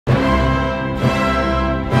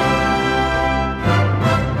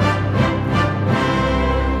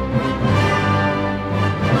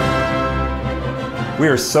We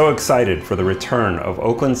are so excited for the return of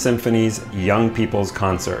Oakland Symphony's Young People's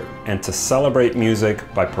Concert and to celebrate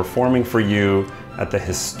music by performing for you at the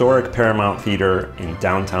historic Paramount Theater in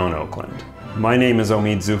downtown Oakland. My name is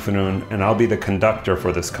Omid Zufanoun and I'll be the conductor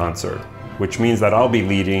for this concert, which means that I'll be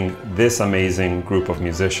leading this amazing group of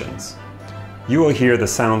musicians. You will hear the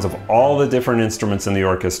sounds of all the different instruments in the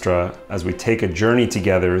orchestra as we take a journey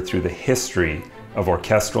together through the history of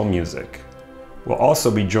orchestral music. We'll also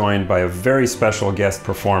be joined by a very special guest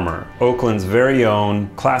performer, Oakland's very own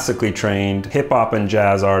classically trained hip-hop and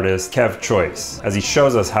jazz artist, Kev Choice, as he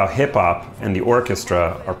shows us how hip-hop and the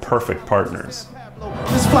orchestra are perfect partners.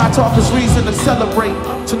 This fly talk is reason to celebrate.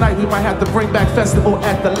 Tonight we might have to bring back festival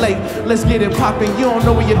at the lake. Let's get it poppin'. You don't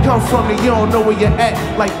know where you come from and you don't know where you're at.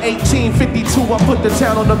 Like 1852, I put the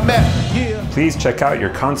town on the map. Yeah. Please check out your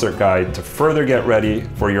concert guide to further get ready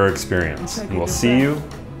for your experience. And we'll see you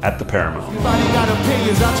at the Paramount. Everybody got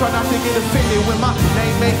opinions, I try not to get offended when my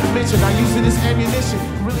name ain't mentioned. I use it as ammunition,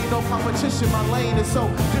 really no competition. My lane is so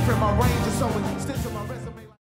different, my range is so extensive.